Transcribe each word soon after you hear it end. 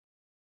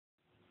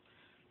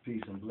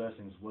Peace and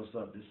blessings. What's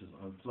up? This is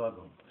Unplug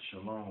 'em.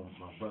 Shalom,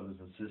 my brothers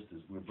and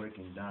sisters. We're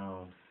breaking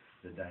down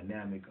the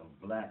dynamic of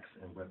blacks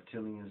and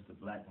reptilians, the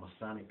black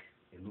Masonic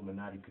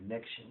Illuminati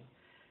connection,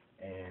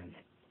 and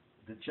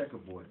the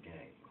checkerboard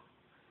game.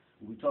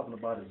 What we're talking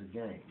about is a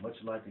game,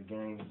 much like a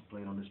game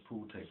played on this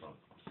pool tape I'm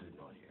sitting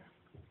on here.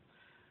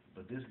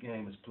 But this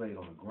game is played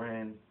on a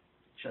grand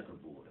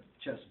checkerboard,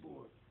 a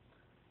chessboard,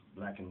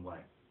 black and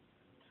white,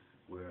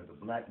 where the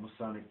black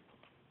Masonic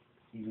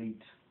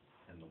elite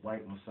and the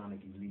white Masonic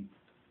elite,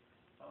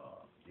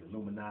 the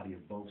Illuminati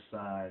of both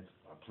sides,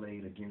 are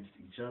played against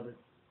each other.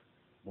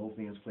 Both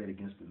ends played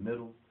against the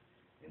middle.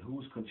 And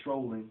who's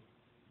controlling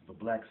the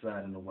black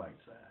side and the white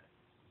side?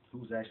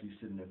 Who's actually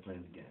sitting there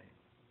playing the game?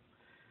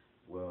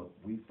 Well,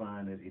 we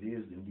find that it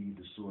is indeed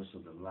the source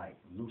of the light,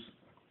 Lucifer,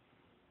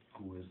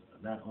 who has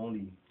not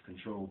only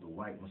controlled the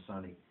white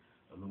Masonic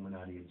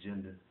Illuminati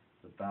agenda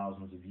for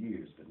thousands of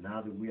years, but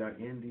now that we are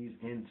in these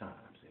end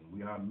times and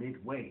we are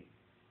midway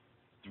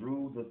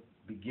through the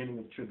beginning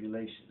of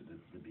tribulation,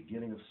 the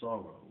beginning of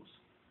sorrows,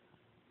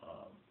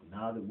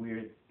 now that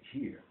we're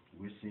here,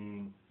 we're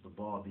seeing the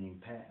ball being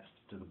passed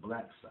to the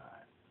black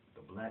side.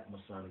 The black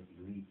Masonic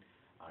elite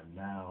are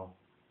now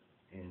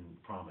in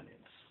prominence.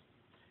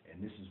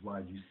 And this is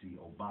why you see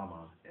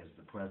Obama as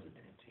the president.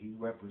 He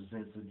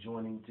represents a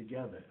joining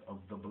together of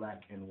the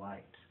black and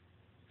white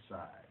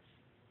sides.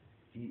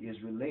 He is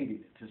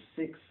related to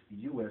 6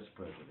 U.S.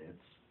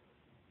 presidents: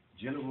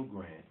 General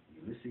Grant,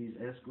 Ulysses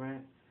S.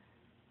 Grant,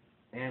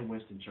 and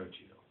Winston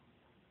Churchill.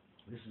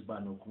 This is by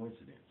no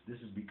coincidence. This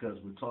is because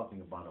we're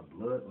talking about a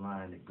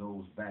bloodline that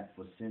goes back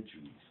for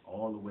centuries,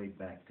 all the way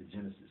back to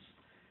Genesis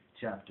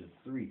chapter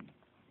 3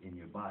 in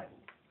your Bible.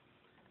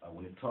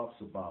 When it talks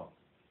about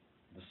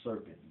the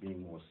serpent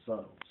being more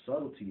subtle,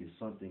 subtlety is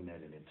something that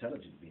an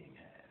intelligent being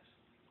has.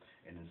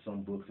 And in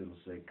some books it'll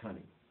say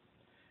cunning.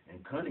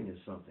 And cunning is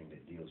something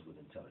that deals with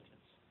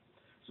intelligence.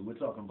 So we're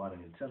talking about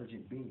an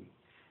intelligent being.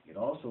 It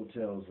also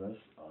tells us,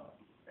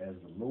 as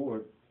the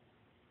Lord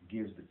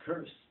gives the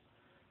curse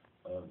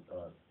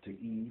to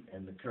Eve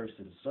and the curse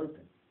to the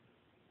serpent,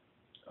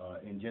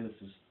 in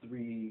Genesis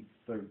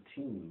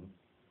 3:13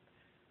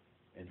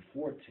 and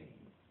 14,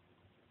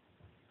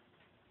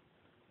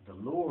 the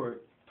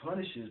Lord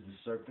punishes the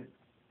serpent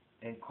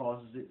and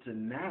causes it to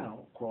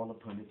now crawl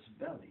upon its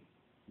belly,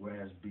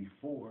 whereas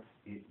before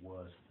it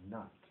was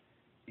not.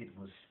 It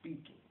was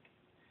speaking.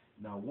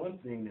 Now, one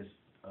thing that's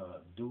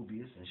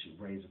dubious and should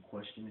raise a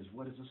question is,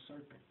 what is a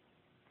serpent?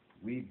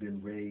 We've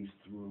been raised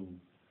through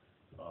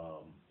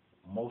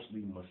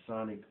mostly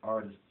Masonic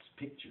artists'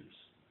 pictures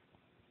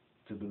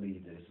to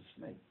believe that it's a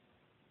snake.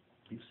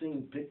 You've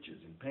seen pictures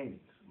and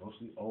paintings,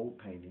 mostly old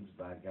paintings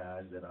by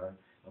guys that are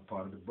a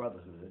part of the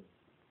Brotherhood,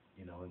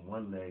 you know, in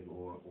one leg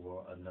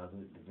or another.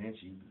 Da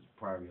Vinci was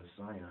prior of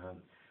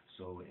Sion.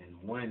 So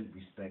in one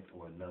respect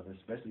or another,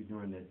 especially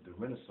during the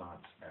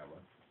Renaissance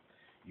era,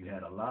 you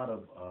had a lot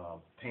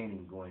of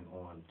painting going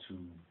on to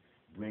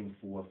bring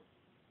forth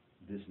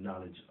this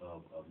knowledge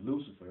of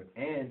Lucifer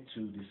and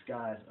to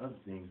disguise other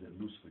things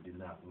that Lucifer did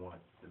not want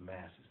the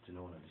masses to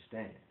know and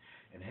understand.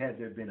 And had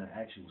there been an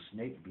actual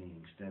snake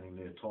being standing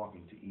there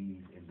talking to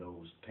Eve in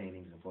those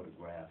paintings and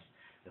photographs,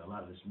 then a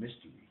lot of this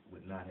mystery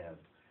would not have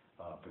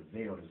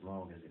prevailed as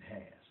long as it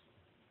has.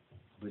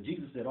 But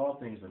Jesus said all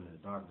things under the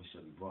darkness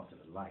shall be brought to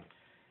the light,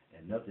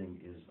 and nothing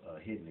is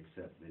hidden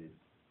except that it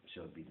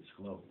shall be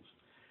disclosed.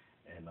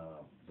 And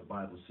the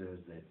Bible says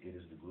that it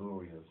is the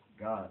glory of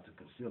God to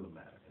conceal a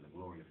matter and the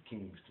glory of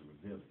kings to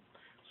reveal it.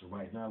 So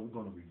right now we're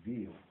going to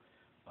reveal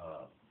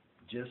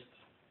just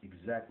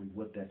exactly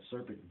what that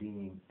serpent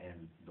being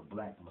and the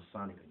black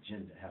Masonic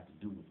agenda have to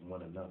do with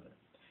one another,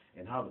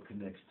 and how it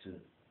connects to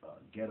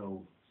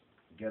ghetto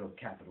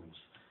capitals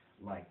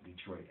like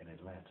Detroit and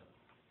Atlanta,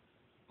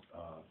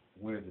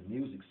 where the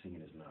music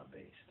scene is now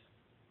based.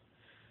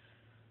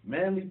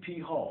 Manly P.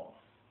 Hall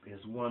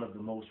is one of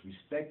the most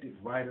respected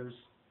writers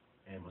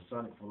and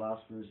Masonic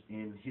philosophers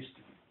in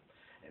history.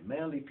 And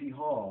Manly P.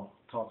 Hall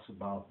talks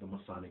about the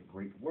Masonic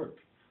great work,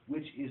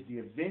 which is the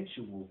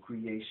eventual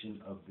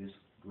creation of this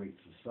great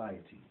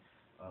society,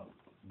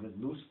 with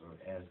Lucifer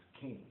as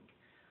king.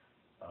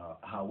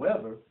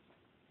 However,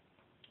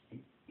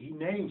 he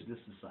names this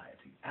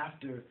society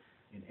after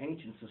an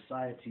ancient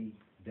society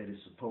that is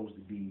supposed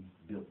to be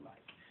built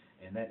like.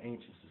 And that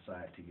ancient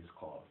society is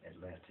called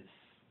Atlantis.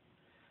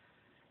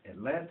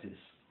 Atlantis,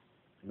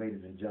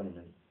 ladies and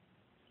gentlemen,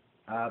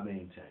 I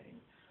maintain,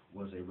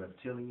 was a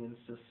reptilian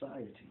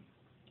society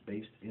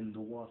based in the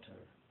water.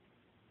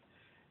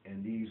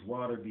 And these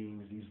water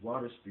beings, these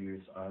water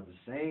spirits, are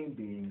the same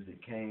beings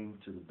that came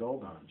to the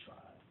Dogon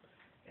tribe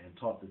and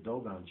taught the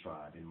Dogon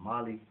tribe in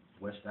Mali,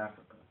 West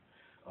Africa,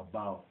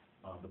 about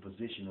the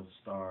position of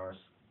stars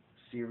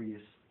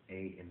Sirius,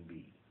 A, and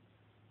B.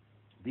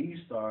 These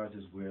stars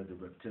is where the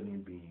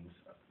reptilian beings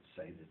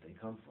say that they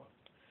come from.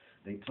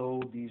 They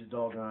told these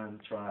Dogon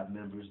tribe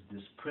members,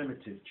 this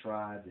primitive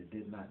tribe that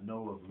did not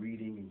know of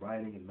reading and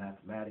writing and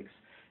mathematics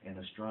and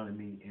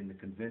astronomy in the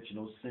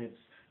conventional sense,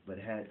 but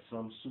had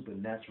some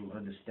supernatural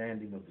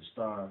understanding of the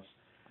stars,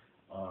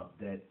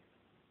 that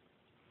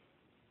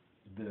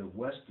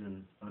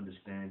Western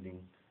understanding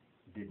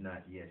did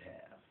not yet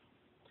have.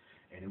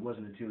 And it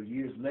wasn't until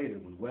years later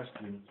when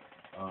Western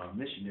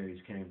missionaries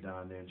came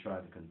down there and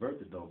tried to convert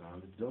the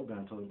Dogon, the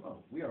Dogon told them,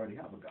 oh, we already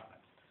have a God.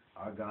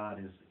 Our God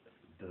is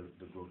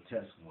the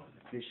grotesque one,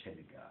 the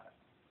fish-headed God.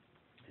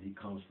 And he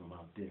comes from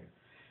out there.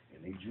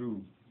 And they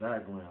drew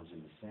diagrams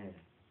in the sand.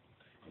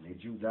 And they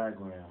drew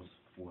diagrams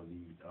for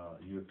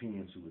the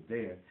Europeans who were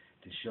there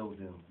to show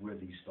them where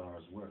these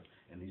stars were.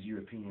 And these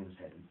Europeans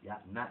had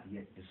not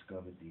yet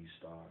discovered these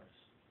stars.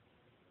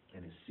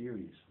 And it's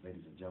Sirius,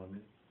 ladies and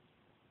gentlemen.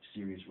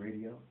 Sirius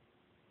radio.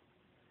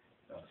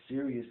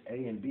 Sirius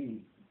A and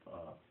B,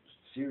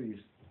 Sirius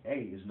A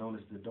is known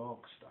as the dog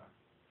star.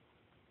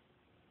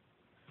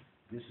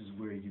 This is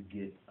where you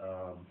get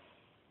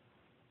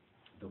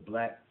the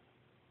black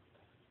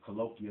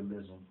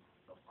colloquialism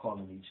of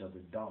calling each other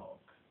dog.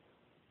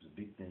 It was a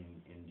big thing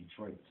in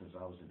Detroit since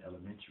I was in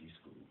elementary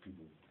school.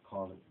 People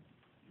call it,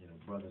 you know,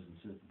 brothers and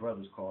sisters.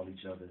 Brothers call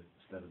each other,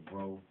 instead of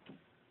bro,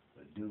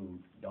 a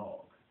dude,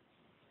 dog.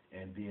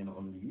 And then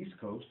on the East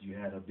Coast, you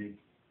had a big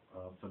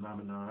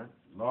phenomenon,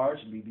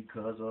 largely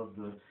because of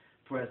the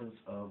presence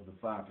of the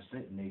 5%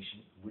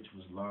 Nation, which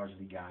was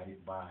largely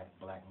guided by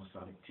black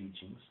Masonic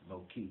teachings,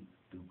 low-key,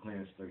 through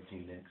Clarence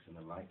 13X and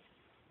the like.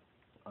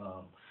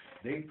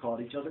 They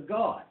called each other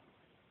God,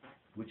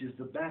 which is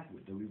the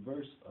backward, the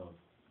reverse of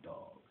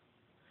dog.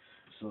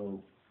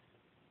 So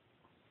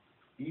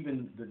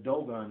even the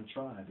Dogon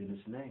tribe in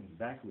its name,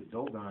 backward,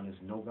 Dogon is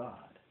no God.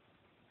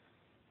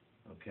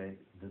 Okay,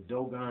 the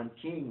Dogon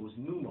king was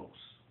Numos,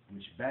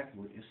 which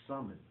backward is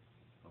summon.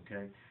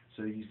 Okay,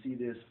 so you see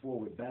this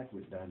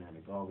forward-backward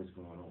dynamic always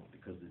going on,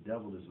 because the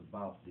devil is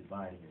about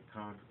dividing and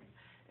conquering,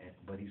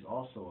 but he's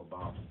also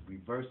about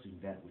reversing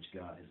that which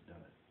God has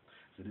done.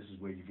 So this is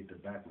where you get the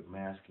backward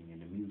masking in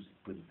the music,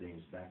 putting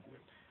things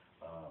backward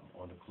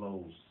on the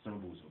clothes,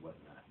 symbols and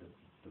whatnot,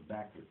 the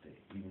backward thing,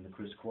 even the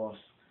crisscross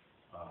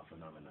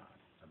phenomenon.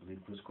 I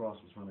believe crisscross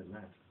was from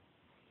Atlanta.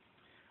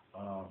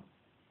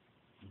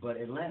 But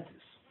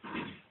Atlantis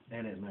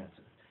and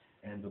Atlanta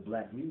and the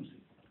black music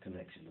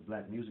connection, the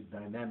black music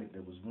dynamic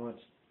that was once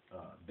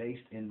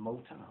based in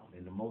Motown,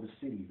 in the Motor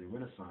City, the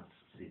Renaissance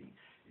city,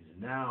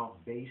 is now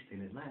based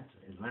in Atlanta.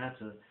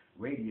 Atlanta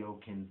radio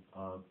can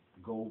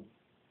go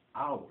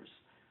hours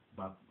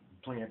by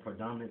playing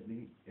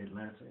predominantly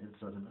Atlanta and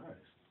Southern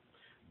artists.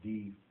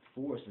 The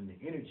force and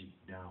the energy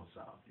down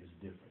south is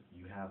different.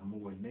 You have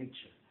more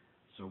nature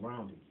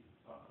surrounding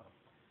you,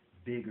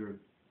 bigger,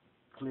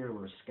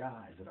 clearer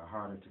skies that are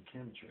harder to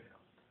chemtrail,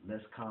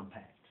 less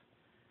compact,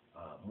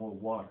 more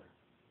water,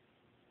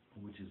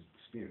 which is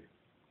spirit.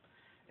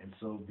 And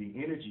so the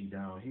energy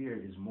down here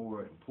is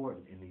more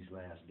important in these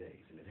last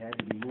days, and it had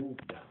to be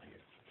moved down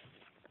here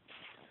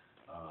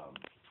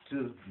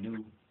to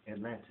New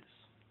Atlantis.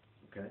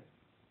 Okay?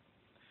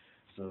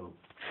 So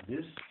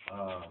this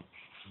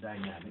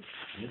dynamic,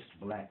 this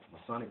black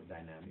Masonic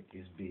dynamic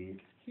is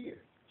big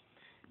here.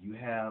 You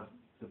have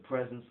the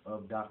presence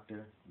of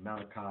Dr.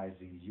 Malachi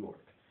Z.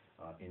 York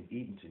in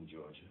Eatonton,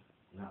 Georgia,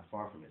 not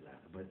far from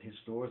Atlanta, but his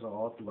stores are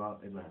all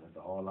throughout Atlanta.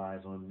 The All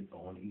Eyes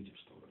on Egypt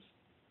stores.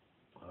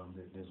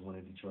 There's one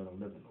in Detroit on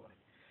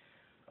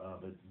Livernois.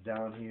 But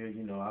down here,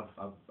 you know,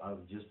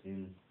 I've just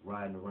in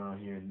riding around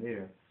here and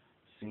there,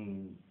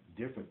 seen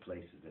different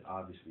places that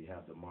obviously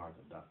have the mark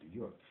of Dr.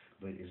 York.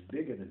 But it's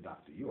bigger than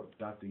Dr. York.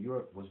 Dr.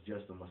 York was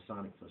just a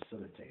Masonic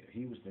facilitator.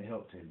 He was to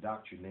help to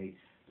indoctrinate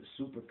the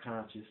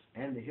superconscious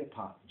and the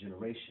hip-hop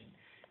generation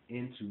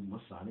into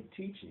Masonic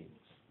teachings,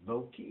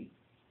 low-key.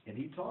 And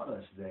he taught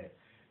us that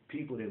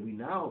people that we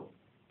now,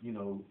 you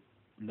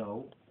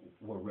know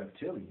were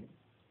reptilian,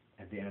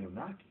 and the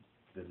Anunnaki,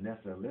 the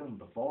Nephilim,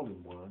 the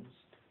fallen ones,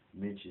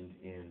 mentioned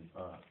in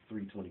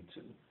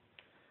 322.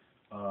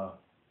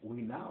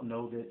 We now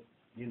know that,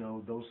 you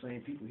know, those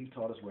same people he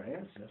taught us were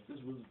ancestors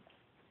was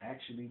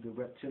actually the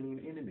reptilian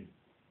enemy.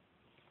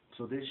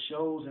 So this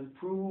shows and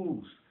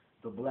proves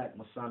the black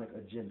Masonic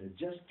agenda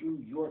just through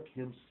York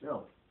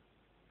himself.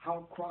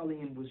 How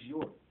Crowleyan was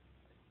York?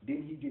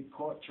 Didn't he get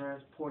caught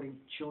transporting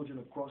children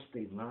across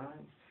state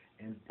lines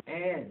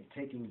and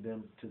taking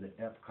them to the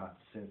Epcot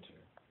Center?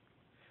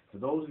 For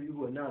those of you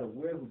who are not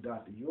aware who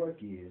Dr. York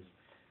is,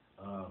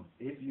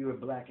 if you're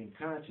black and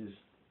conscious,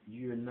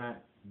 you're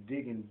not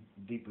digging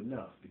deep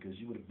enough, because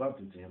you would have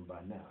bumped into him by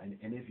now.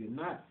 And if you're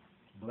not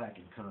black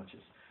and conscious,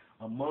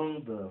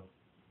 among the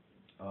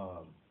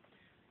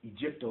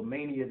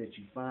Egyptomania that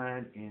you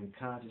find in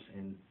conscious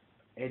and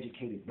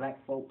educated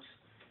black folks,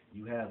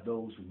 you have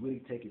those who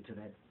really take it to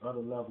that other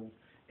level,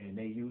 and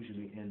they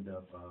usually end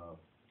up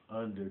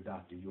under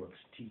Dr. York's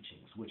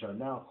teachings, which are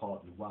now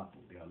called Nuwapu.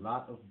 There are a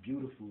lot of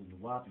beautiful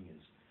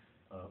Nuwapians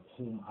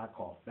whom I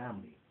call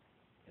family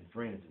and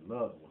friends and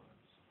loved ones.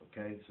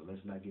 Okay, so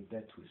let's not get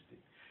that twisted.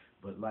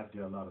 But like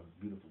there are a lot of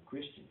beautiful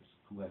Christians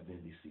who have been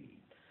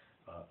deceived.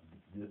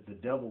 The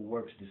devil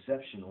works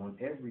deception on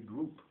every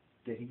group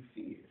that he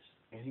fears.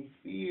 And he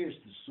fears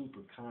the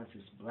super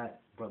conscious black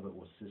brother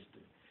or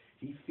sister.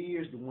 He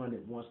fears the one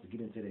that wants to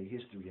get into their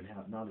history and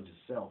have knowledge of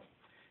self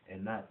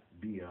and not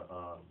be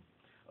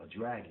a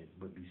dragon,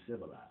 but be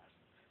civilized.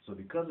 So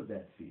because of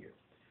that fear,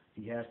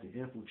 he has to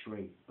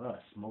infiltrate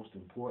us, most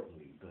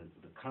importantly,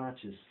 the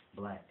conscious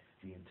black,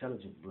 the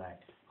intelligent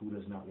black, who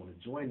does not want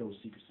to join those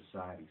secret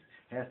societies,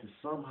 has to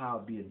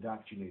somehow be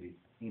indoctrinated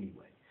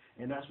anyway.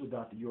 And that's what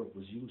Dr. York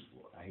was used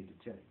for, I hate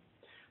to tell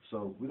you.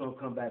 So we're going to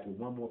come back with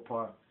one more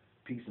part.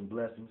 Peace and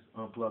blessings.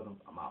 Unplug them.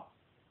 I'm out.